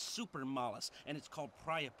 sort of a super mollusk, and it's called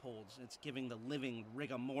Priapods. It's giving the living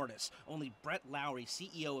rigor mortis. Only Brett Lowry,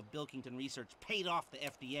 CEO of Bilkington Research, paid off the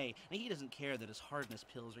FDA, and he doesn't care that his hardness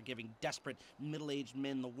pills are giving desperate middle-aged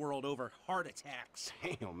men the world over heart attacks.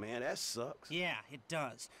 Damn, man, that sucks. Yeah, it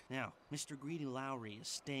does. Now, Mr. Greedy Lowry is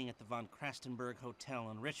staying at the Von Krastenberg Hotel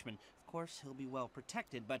in Richmond. Of course, he'll be well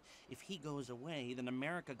protected, but if he goes away, then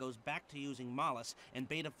America goes back to using Mollis, and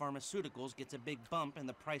Beta Pharmaceuticals gets a big bump in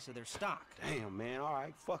the price of their stock. Damn, man, all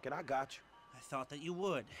right, fuck it, I got you. I thought that you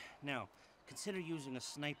would. Now, consider using a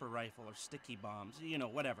sniper rifle or sticky bombs, you know,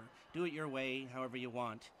 whatever. Do it your way, however you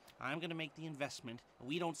want. I'm gonna make the investment.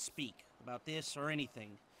 We don't speak about this or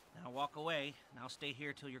anything. Now walk away, and I'll stay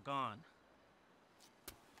here till you're gone.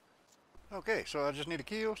 Okay, so I just need to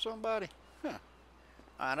kill somebody? Huh.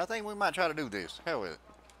 Alright, I think we might try to do this. Hell with it.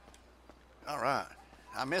 Alright.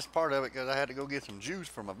 I missed part of it because I had to go get some juice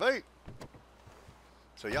for my vape.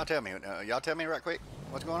 So y'all tell me right quick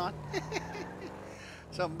what's going on?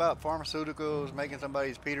 Something about pharmaceuticals, making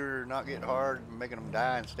somebody's Peter not get hard and making them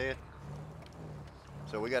die instead.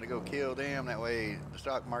 So we got to go kill them. That way the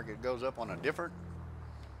stock market goes up on a different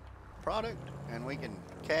product, and we can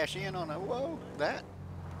cash in on a whoa that.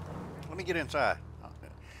 Let me get inside. I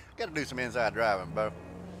got to do some inside driving, bro.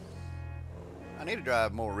 I need to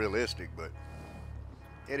drive more realistic, but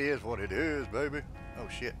it is what it is, baby. Oh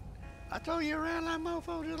shit! I told you around like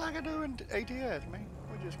mofo just like I do in ATS, man.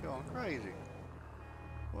 We're just going crazy.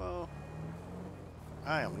 Well,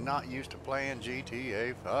 I am not used to playing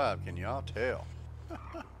GTA 5. Can y'all tell?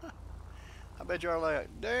 I bet y'all like,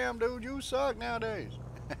 damn, dude, you suck nowadays.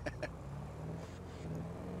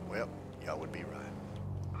 Well, y'all would be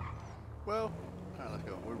right. Well, all right, let's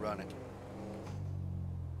go. We're running.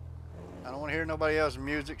 I don't want to hear nobody else's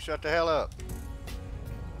music. Shut the hell up.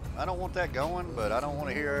 I don't want that going, but I don't want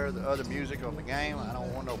to hear the other music on the game. I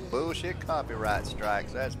don't want no bullshit copyright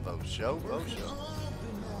strikes. That's for sure, for sure.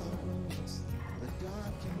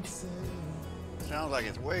 Sounds like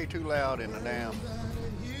it's way too loud in the damn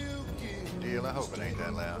deal. I hope it ain't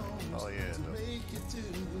that loud. Oh yeah,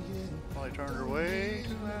 probably turned her way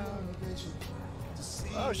too loud.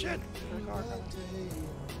 Oh shit! Alright,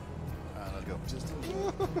 let's go.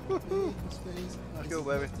 Let's go,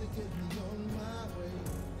 baby.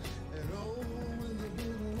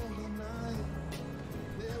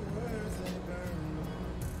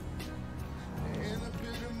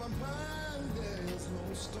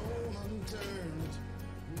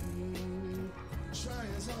 Try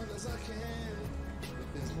as hard as I can,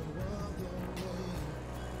 but there's no other way.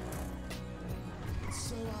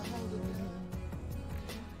 So I hold it down.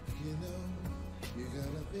 You know, you got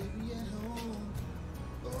a baby at home.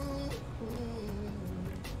 Oh,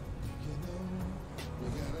 you know, we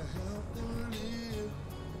gotta help them live.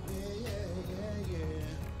 Yeah.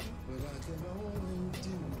 But I can only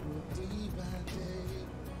do it day by day.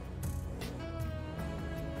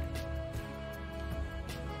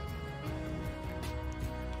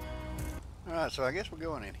 Alright, so I guess we're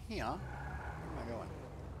going in here. Where am I going?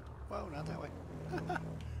 Whoa, not that way. Well,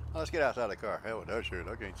 let's get outside the car. Hell, that shit,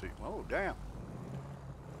 I can't see. Oh, damn.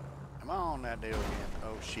 Come on, that deal again.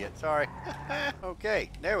 Oh, shit, sorry.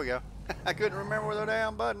 Okay, there we go. I couldn't remember where the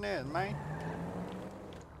damn button is, man.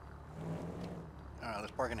 Alright,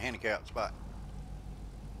 let's park in the handicapped spot.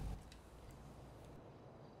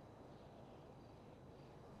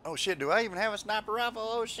 Oh, shit, do I even have a sniper rifle?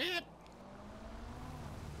 Oh, shit.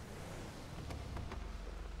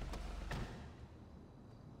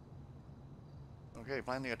 Okay,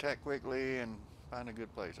 plan the attack quickly and find a good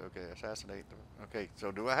place. Okay, assassinate the... Okay, so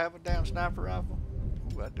do I have a damn sniper rifle?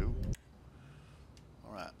 Ooh, I do.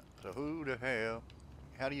 Alright, so who the hell...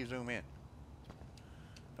 How do you zoom in?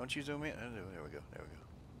 Don't you zoom in? Oh, there we go, there we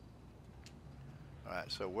go. Alright,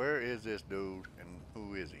 so where is this dude and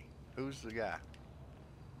who is he? Who's the guy?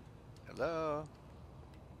 Hello?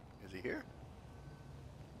 Is he here?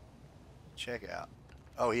 Check out.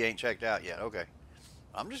 Oh, he ain't checked out yet, okay.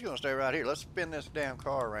 I'm just gonna stay right here. Let's spin this damn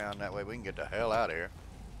car around, that way we can get the hell out of here.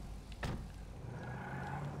 I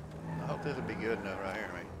hope this will be good enough right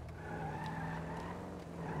here, man.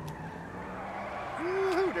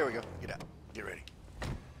 Woohoo! There we go. Get out. Get ready.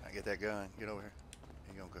 I get that gun. Get over here.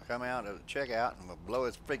 He's gonna come out of the checkout and we'll blow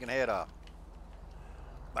his freaking head off.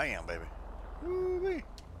 Bam, baby. Woo-wee.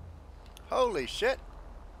 Holy shit!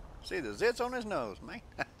 See the zits on his nose, man.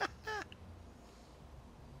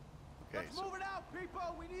 Okay, Let's so move it out, people!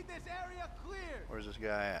 We need this area cleared! where's this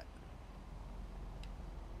guy at?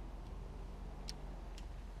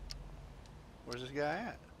 Where's this guy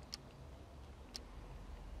at?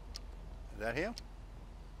 Is that him?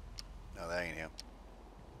 No, that ain't him.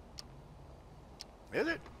 Is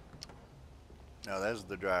it? No, those are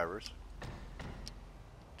the drivers.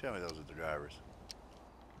 Tell me those are the drivers.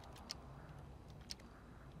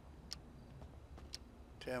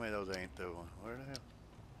 Tell me those ain't the one. Where the hell?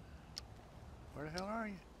 Where the hell are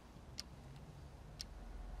you?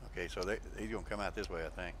 Okay, so he's gonna come out this way, I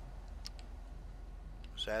think.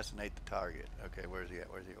 Assassinate the target. Okay, where's he at?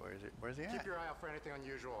 Where's he at? Keep your eye out for anything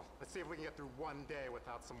unusual. Let's see if we can get through one day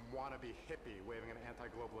without some wannabe hippie waving an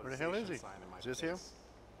anti-globalization Where the hell is he? sign in my Is this face. him?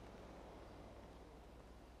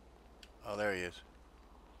 Oh, there he is.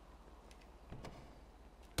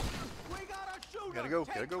 We got a shooter! Gotta go,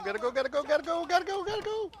 Take gotta go, cover! gotta go, gotta go, gotta go, gotta go, gotta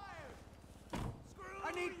go!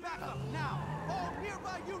 I need backup now! All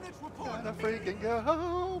nearby units report! Gotta freaking go!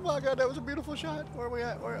 Oh my God, that was a beautiful shot. Where are we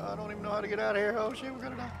at? Where? I don't even know how to get out of here. Oh shit, we're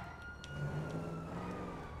gonna die.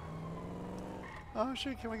 Oh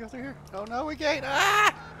shit, can we go through here? Oh no, we can't.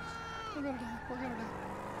 Ah! We're gonna die. We're gonna die.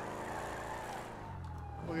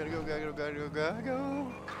 We gotta go, gotta go, gotta go, gotta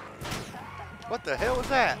go. What the hell was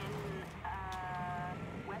that?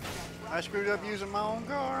 I screwed up using my own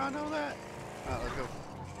car. I know that. All right, let's go.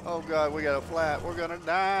 Oh God, we got a flat. We're gonna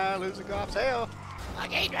die. Lose the cops. Hell. I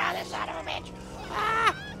can't drive this son of a bitch.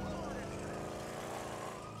 Ah!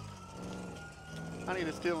 I need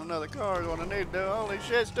to steal another car is what I need to do. Holy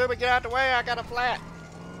shit, stupid, get out the way. I got a flat.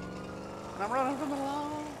 And I'm running from the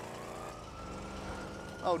law.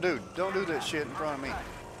 Oh, dude, don't do that shit in front of me.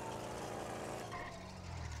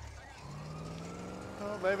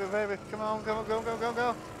 Oh, baby, baby. Come on, come on, go, go, go,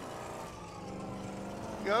 go.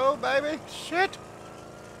 Go, baby. Shit.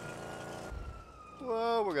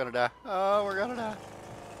 Whoa, we're gonna die. Oh, we're gonna die.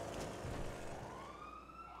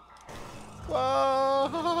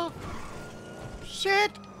 Whoa.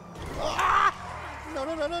 Shit. Ah. No,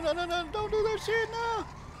 no, no, no, no, no, no. Don't do that shit, no.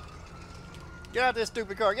 Get out this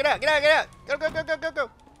stupid car. Get out, get out, get out. Go, go, go, go, go, go.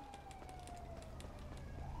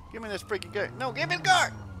 Give me this freaking car. No, give me the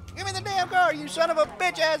car. Give me the damn car, you son of a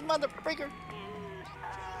bitch-ass mother freaker.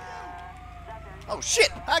 Oh, shit.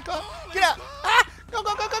 Hi, car. Get out. Ah. Go,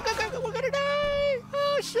 go, go, go, go, go, go. We're gonna die.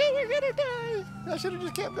 Oh, shit, we're gonna die. I should have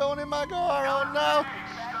just kept going in my car. Oh, no.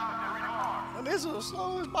 And this is the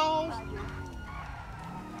slowest balls.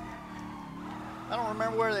 I don't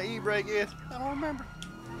remember where the e-brake is. I don't remember.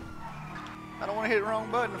 I don't want to hit the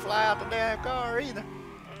wrong button and fly out the damn car either.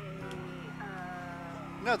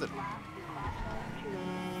 Nothing.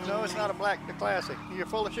 No, it's not a black classic. You're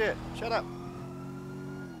full of shit. Shut up.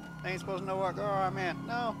 I ain't supposed to know what car I'm in.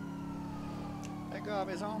 No. That gov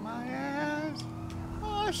is on my ass.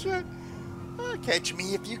 Oh, shit. Oh, catch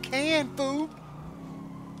me if you can, fool.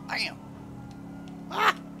 Bam.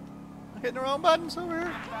 Ah! I'm hitting the wrong buttons over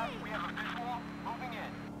here.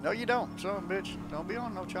 No, you don't, son of a bitch. Don't be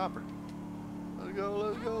on no chopper. Let's go,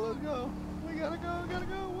 let's go, let's go. We gotta go, gotta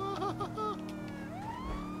go. Whoa.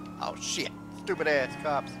 Oh, shit. Stupid ass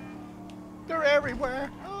cops. They're everywhere.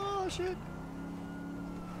 Oh, shit.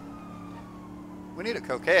 We need a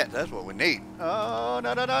coquette. That's what we need. Oh,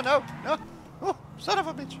 no, no, no, no. No. Oh, son of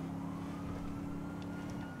a bitch.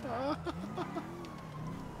 Oh.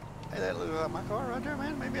 Hey, that looks like my car right there,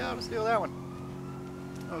 man. Maybe I ought to steal that one.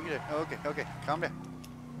 Okay, okay, okay. Calm down.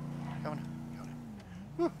 Calm down. Calm down.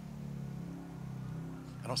 Whew.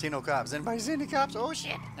 I don't see no cops. Anybody see any cops? Oh,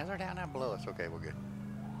 shit. Now they're down there below us. Okay, we're good.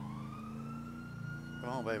 Come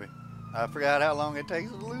on, baby. I forgot how long it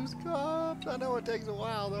takes to lose cops. I know it takes a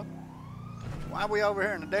while, though. Why are we over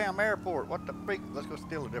here in the damn airport? What the freak? Let's go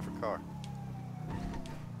steal a different car.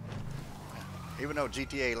 Even though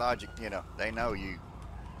GTA logic, you know, they know you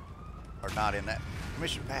are not in that.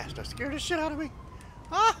 Mission passed. That scared the shit out of me.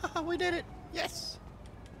 Ah, we did it. Yes.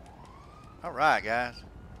 All right, guys.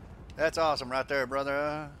 That's awesome right there,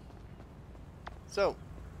 brother. So,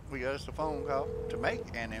 we got us a phone call to make,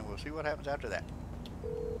 and then we'll see what happens after that.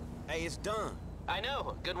 Hey, it's done. I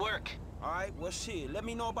know. Good work. All right, well, shit. Let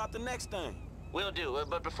me know about the next thing. Will do,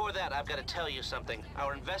 but before that, I've got to tell you something.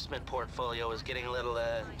 Our investment portfolio is getting a little,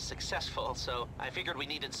 successful, so I figured we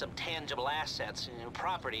needed some tangible assets, you know,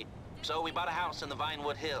 property. So we bought a house in the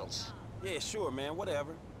Vinewood Hills. Yeah, sure, man,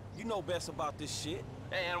 whatever. You know best about this shit.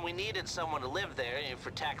 And we needed someone to live there, you know,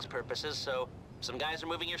 for tax purposes, so some guys are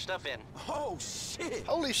moving your stuff in. Oh, shit.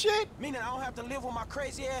 Holy shit. Meaning I don't have to live with my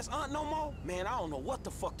crazy-ass aunt no more? Man, I don't know what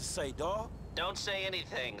the fuck to say, dawg. Don't say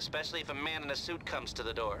anything, especially if a man in a suit comes to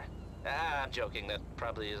the door. Ah, I'm joking. That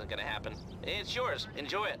probably isn't gonna happen. It's yours.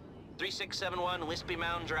 Enjoy it. 3671 Whiskey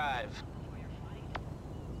Mound Drive.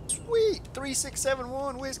 Sweet.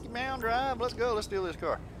 3671 Whiskey Mound Drive. Let's go. Let's steal this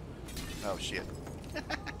car. Oh, shit.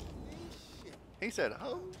 He said,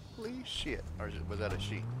 holy shit. Or was that a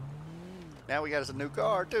she? Now we got us a new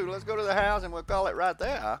car, too. Let's go to the house and we'll call it right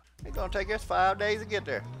there, huh? It's gonna take us 5 days to get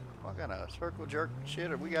there. What kind of circle jerk shit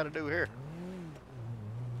have we got to do here?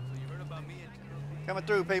 Coming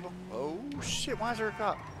through, people. Oh, shit. Why is there a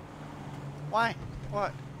cop? Why?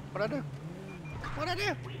 What? What'd I do? What'd I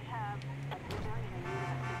do?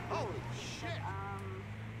 Holy shit!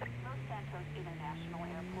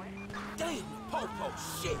 Damn, po-po,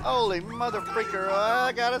 shit. Holy mother freaker.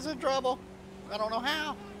 I got us in trouble. I don't know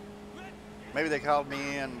how. Maybe they called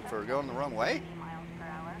me in for going the wrong way?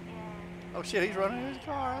 Oh, shit. He's running his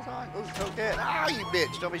car. That's all right. Ooh, coquette. Ah, you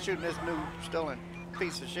bitch. Don't be shooting this new stolen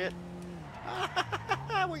piece of shit.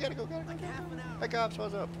 We gotta go, gotta go. Hey, cops,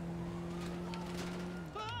 what's up?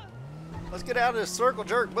 Let's get out of this circle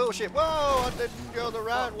jerk bullshit. Whoa, I didn't go the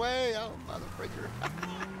right way. Oh, mother freaker.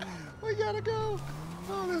 We gotta go.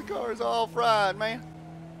 Oh, this car is all fried, man.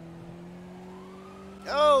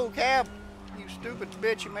 Oh, Cap, you stupid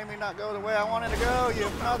bitch. You made me not go the way I wanted to go, you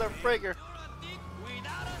mother freaker.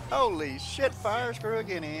 Holy shit, fire screw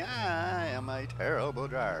guinea. I am a terrible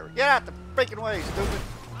driver. Get out the freaking way, stupid.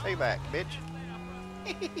 Payback, bitch.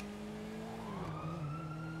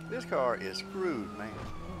 This car is screwed, man.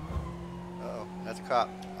 Uh-oh, that's a cop.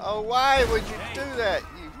 Oh, why would you do that,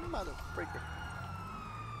 you mother freaker?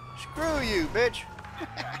 Screw you, bitch.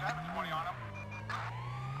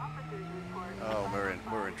 Oh,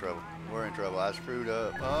 we're in trouble. We're in trouble. I screwed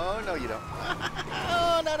up. Oh, no, you don't.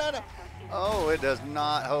 Oh, no, no, no. Oh, it does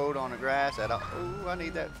not hold on the grass at all. Oh, I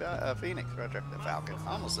need that phoenix right there. The falcon.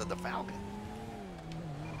 I almost said the falcon.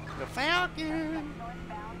 The falcon.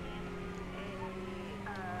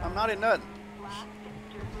 I'm not in nothing.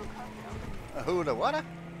 Who the what?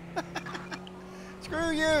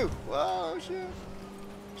 Screw you. Whoa, shit.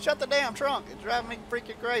 Shut the damn trunk. It's driving me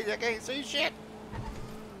freaking crazy. I can't see shit.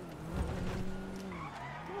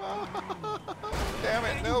 Damn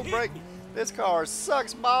it, no brake. This car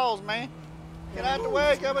sucks balls, man. Get out the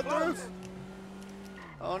way, coming through.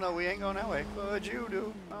 Oh no, we ain't going that way. What'd you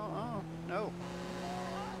do? No.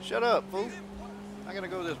 Shut up, fool. I gotta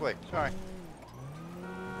go this way. Sorry.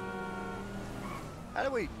 How do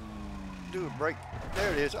we do a brake?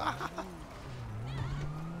 There it is.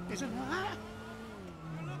 Is it not?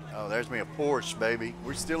 Oh, there's me a Porsche, baby.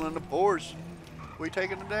 We're still in the Porsche. We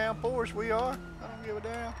taking the damn Porsche, we are. I don't give a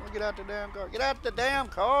damn. We'll get out the damn car. Get out the damn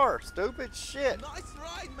car, stupid shit. Nice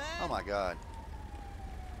ride, man. Oh my God.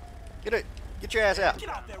 Get it. Get your ass out. Get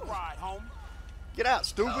out that ride, home. Get out,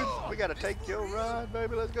 stupid. We gotta take your ride,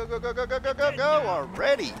 baby. Let's go, go, go, go, go, go, go, go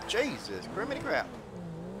already. Jesus, criminy crap.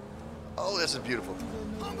 Oh, this is beautiful.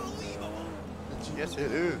 Unbelievable. Yes,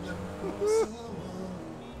 it is.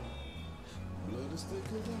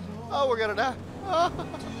 Oh, we're gonna die. Oh.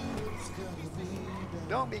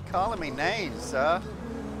 Don't be calling me names, sir.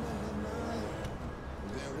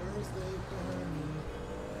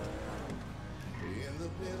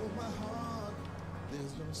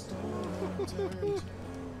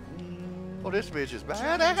 Oh, this bitch is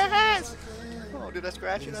badass. Oh, did I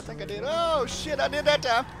scratch it? I think I did. Oh, shit, I did that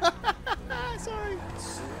time. Sorry.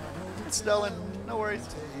 It's stolen. No worries.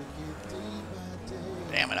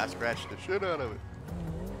 Damn it, I scratched the shit out of it.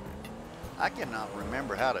 I cannot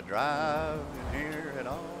remember how to drive in here at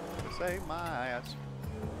all to save my ass.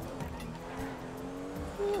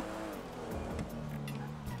 Whew.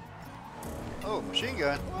 Oh, machine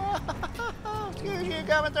gun. Excuse you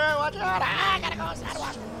coming through. Watch out. I gotta go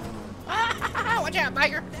sidewalk. Watch out,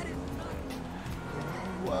 biker.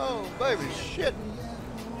 Whoa, baby, shit.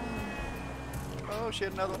 Oh,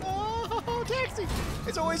 shit, another one. Oh, taxi.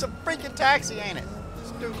 It's always a freaking taxi, ain't it?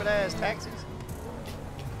 Stupid ass taxis.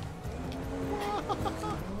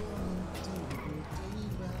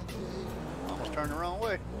 Almost turned the wrong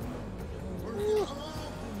way. Woo.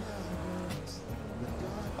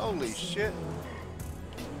 Holy shit.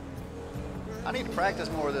 I need to practice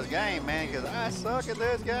more of this game, man, because I suck at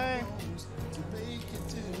this game.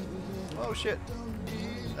 Oh shit.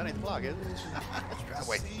 That ain't the block, is it? That's the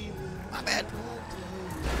driveway. My bad.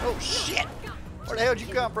 Oh shit. Where the hell did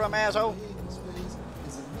you come from, asshole?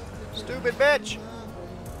 Stupid bitch.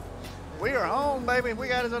 We are home, baby. We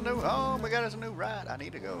got us a new home. We got us a new ride. I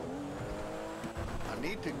need to go. I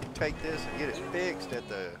need to take this and get it fixed at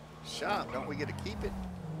the shop. Don't we get to keep it?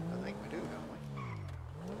 I think we do, don't we?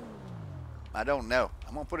 I don't know.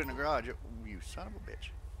 I'm going to put it in the garage. You son of a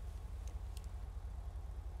bitch.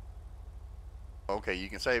 Okay, you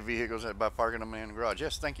can save vehicles by parking them in the garage.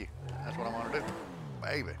 Yes, thank you. That's what I want to do.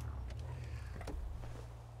 Baby.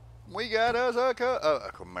 We got us a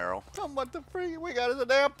Camaro. What the freak? We got us a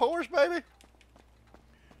damn Porsche, baby.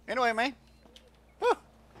 Anyway, man. Whew.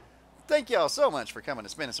 Thank y'all so much for coming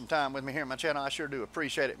and spending some time with me here on my channel. I sure do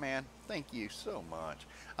appreciate it, man. Thank you so much.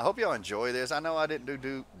 I hope y'all enjoy this. I know I didn't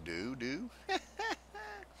do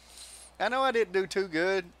I know I didn't do too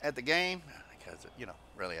good at the game because, you know,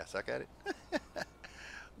 really I suck at it.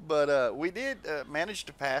 But we did manage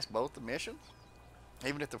to pass both the missions,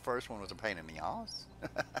 even if the first one was a pain in the ass.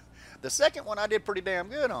 The second one I did pretty damn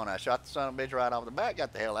good on. I shot the son of a bitch right off the bat,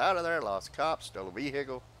 got the hell out of there, lost cops, stole a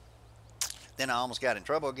vehicle. Then I almost got in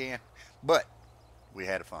trouble again, but we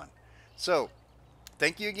had fun. So,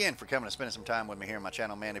 thank you again for coming and spending some time with me here on my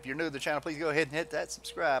channel, man. If you're new to the channel, please go ahead and hit that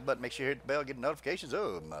subscribe button. Make sure you hit the bell, get notifications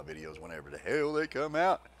of my videos whenever the hell they come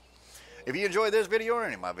out. If you enjoyed this video or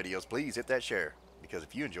any of my videos, please hit that share, because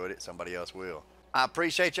if you enjoyed it, somebody else will. I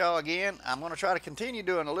appreciate y'all again. I'm going to try to continue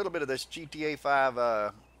doing a little bit of this GTA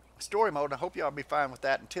 5 story mode. I hope y'all be fine with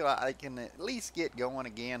that until I can at least get going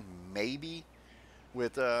again, maybe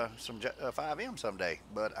with some 5M someday.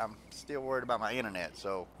 But I'm still worried about my internet.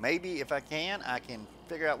 So maybe if I can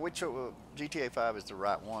figure out which GTA 5 is the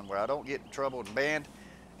right one where I don't get in trouble and banned.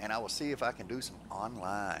 And I will see if I can do some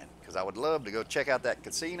online, because I would love to go check out that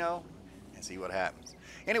casino and see what happens.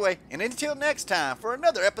 Anyway, and until next time for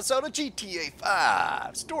another episode of GTA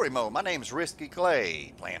 5 Story Mode, my name is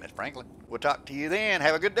RiskyClay, playing as Franklin. We'll talk to you then.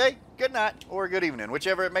 Have a good day, good night, or good evening,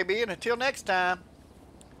 whichever it may be, and until next time,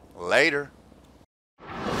 later.